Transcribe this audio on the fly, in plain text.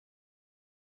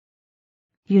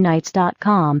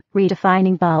Unites.com,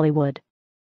 redefining Bollywood.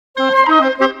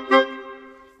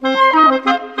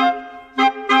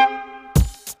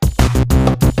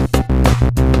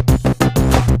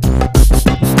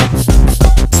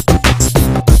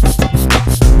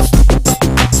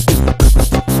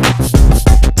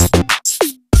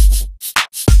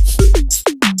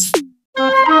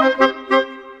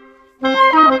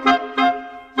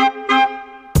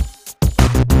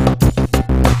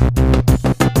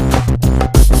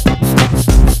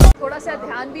 थोड़ा सा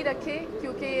ध्यान भी रखें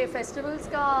क्योंकि फेस्टिवल्स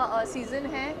का सीज़न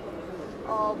है।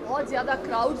 बहुत ज़्यादा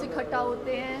क्राउड्स इकट्ठा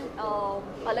होते हैं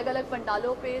अलग अलग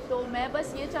पंडालों पे। तो मैं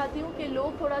बस ये चाहती हूँ कि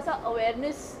लोग थोड़ा सा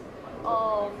अवेयरनेस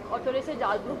और थोड़े से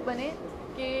जागरूक बने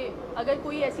कि अगर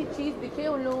कोई ऐसी चीज़ दिखे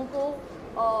उन लोगों को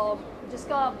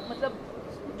जिसका मतलब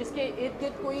जिसके इर्द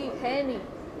गिर्द कोई है नहीं,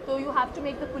 तो you have to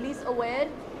make the police aware.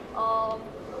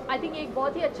 I think एक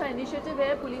बहुत ही अच्छा इनिशिएटिव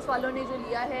है पुलिस वालों ने जो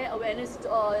लिया है अवेयरनेस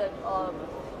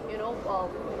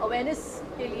अवेयरनेस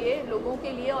के लिए, लोगों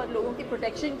के लिए और लोगों की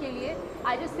प्रोटेक्शन के लिए।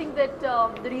 I just think that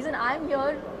the reason I am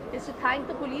here is to thank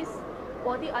the police.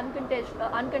 बहुत ही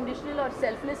अनकंडीशनल और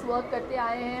सेल्फलेस वर्क करते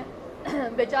आए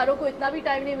हैं। बेचारों को इतना भी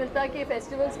टाइम नहीं मिलता कि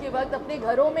फेस्टिवल्स के वक्त अपने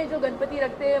घरों में जो गणपति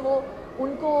रखते हैं वो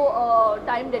उनको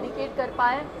टाइम डेडिकेट कर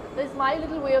पाएँ। That is my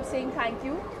little way of saying thank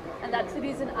you and that's the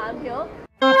reason I am here.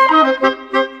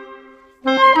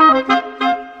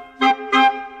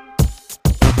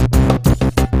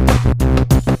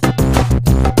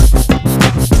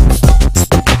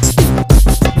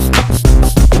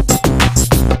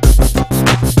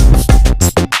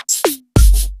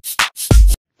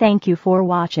 Thank you for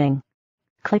watching.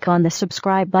 Click on the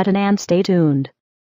subscribe button and stay tuned.